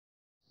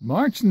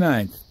March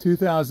 9th,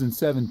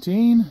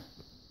 2017,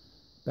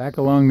 back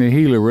along the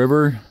Gila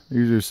River.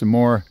 These are some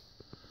more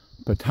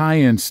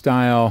Patayan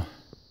style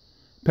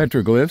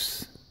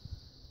petroglyphs,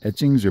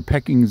 etchings or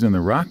peckings in the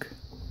rock.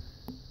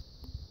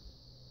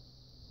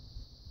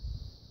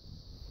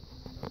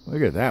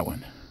 Look at that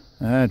one.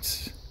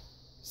 That's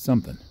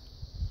something.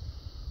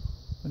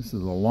 This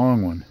is a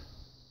long one.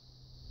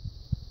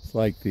 It's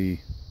like the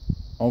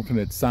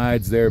alternate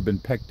sides there have been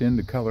pecked in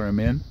to color them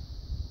in.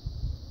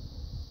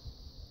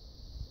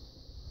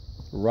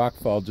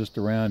 Rockfall just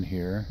around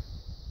here,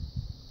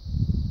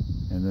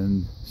 and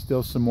then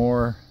still some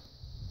more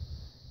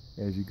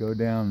as you go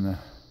down the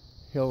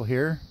hill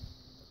here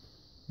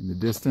in the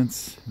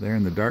distance there,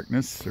 in the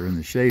darkness, or in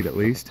the shade at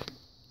least.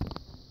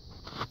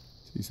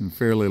 See some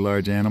fairly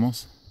large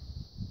animals.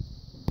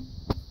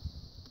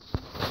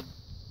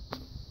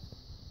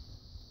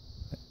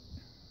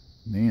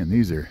 Man,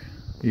 these are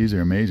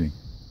amazing,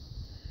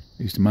 at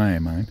least in my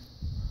mind.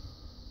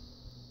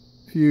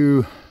 A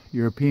few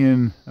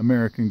European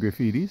American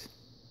graffitis.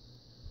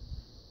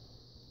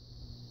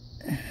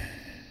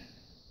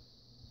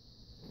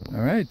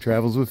 All right,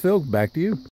 Travels with Phil, back to you.